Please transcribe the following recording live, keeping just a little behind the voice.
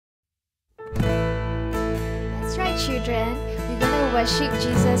children, we're gonna worship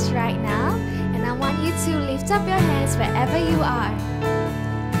Jesus right now, and I want you to lift up your hands wherever you are.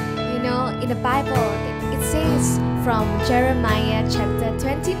 You know, in the Bible, it says from Jeremiah chapter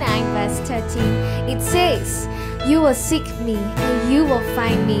 29 verse 13, it says, "You will seek me and you will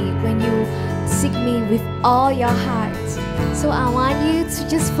find me when you seek me with all your heart." So I want you to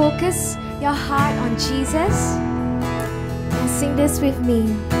just focus your heart on Jesus and sing this with me.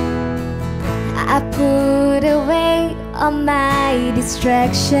 I put away all my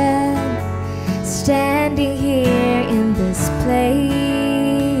distraction, standing here in this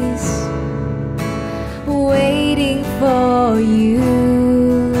place, waiting for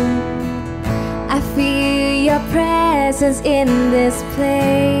you. I feel your presence in this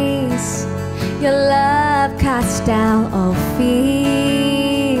place. Your love casts down all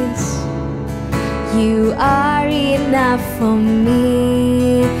fears. You are enough for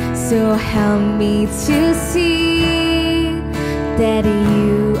me, so help me to see that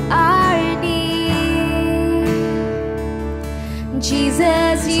you are near.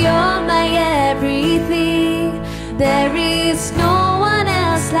 Jesus, you're my everything. There is no one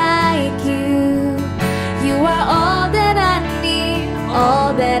else like you. You are all that I need, all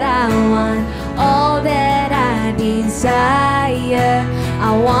that I want, all that I desire.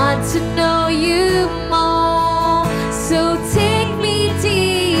 I want to know you more, so take me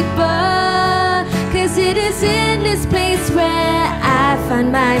deeper, 'cause it is in this place where I find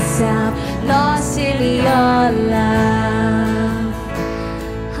myself lost in your love.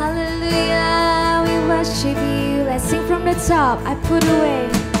 Hallelujah, we worship you. Let's sing from the top. I put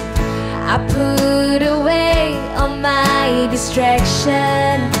away all my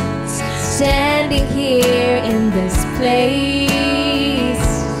distractions, standing here in this place,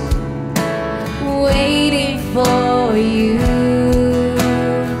 waiting for you.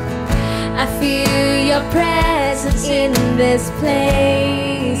 I feel your presence in this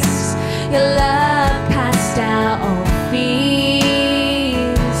place. Your love casts out all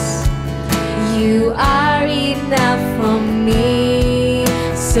fears. You are enough for me,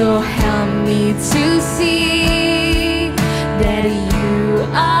 so help me to see that you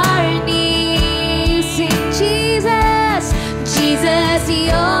are near. Sing Jesus, Jesus,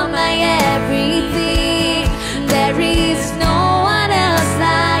 you're my everything. There is no one else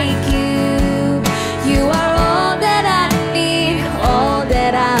like you. You are all that I need, all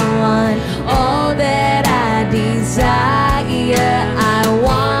that I want, all that I desire. I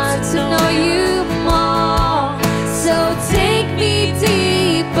want to know you more, so take me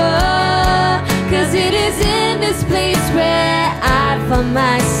deeper, 'cause it is in this place where I find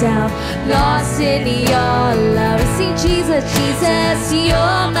myself lost in your love. Sing Jesus, Jesus,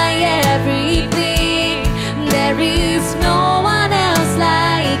 you're my everything. There is no one else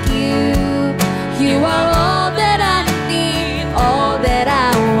like you. You are all that I need, all that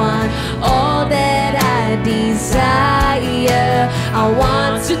I want, all that I desire. I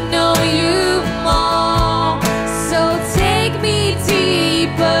want to know you more, so take me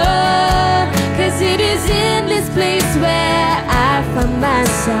deeper, 'cause it is in this place where I find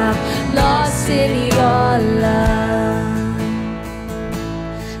myself lost in your love.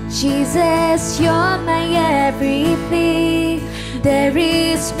 Jesus, you're my everything. There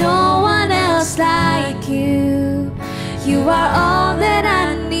is no one else like you. You are all that I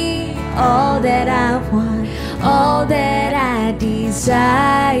need, all that I want, all that I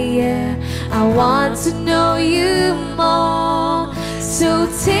desire. I want to know you more, so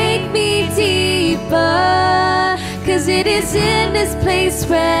take me deeper, 'cause it is in this place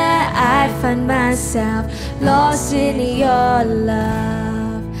where I find myself lost in your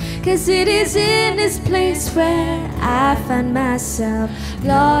love. 'Cause it is in this place where I find myself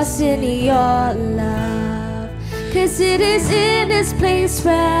lost in your love. 'Cause it is in this place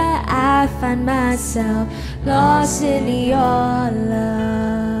where I find myself lost in your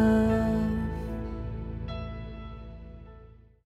love.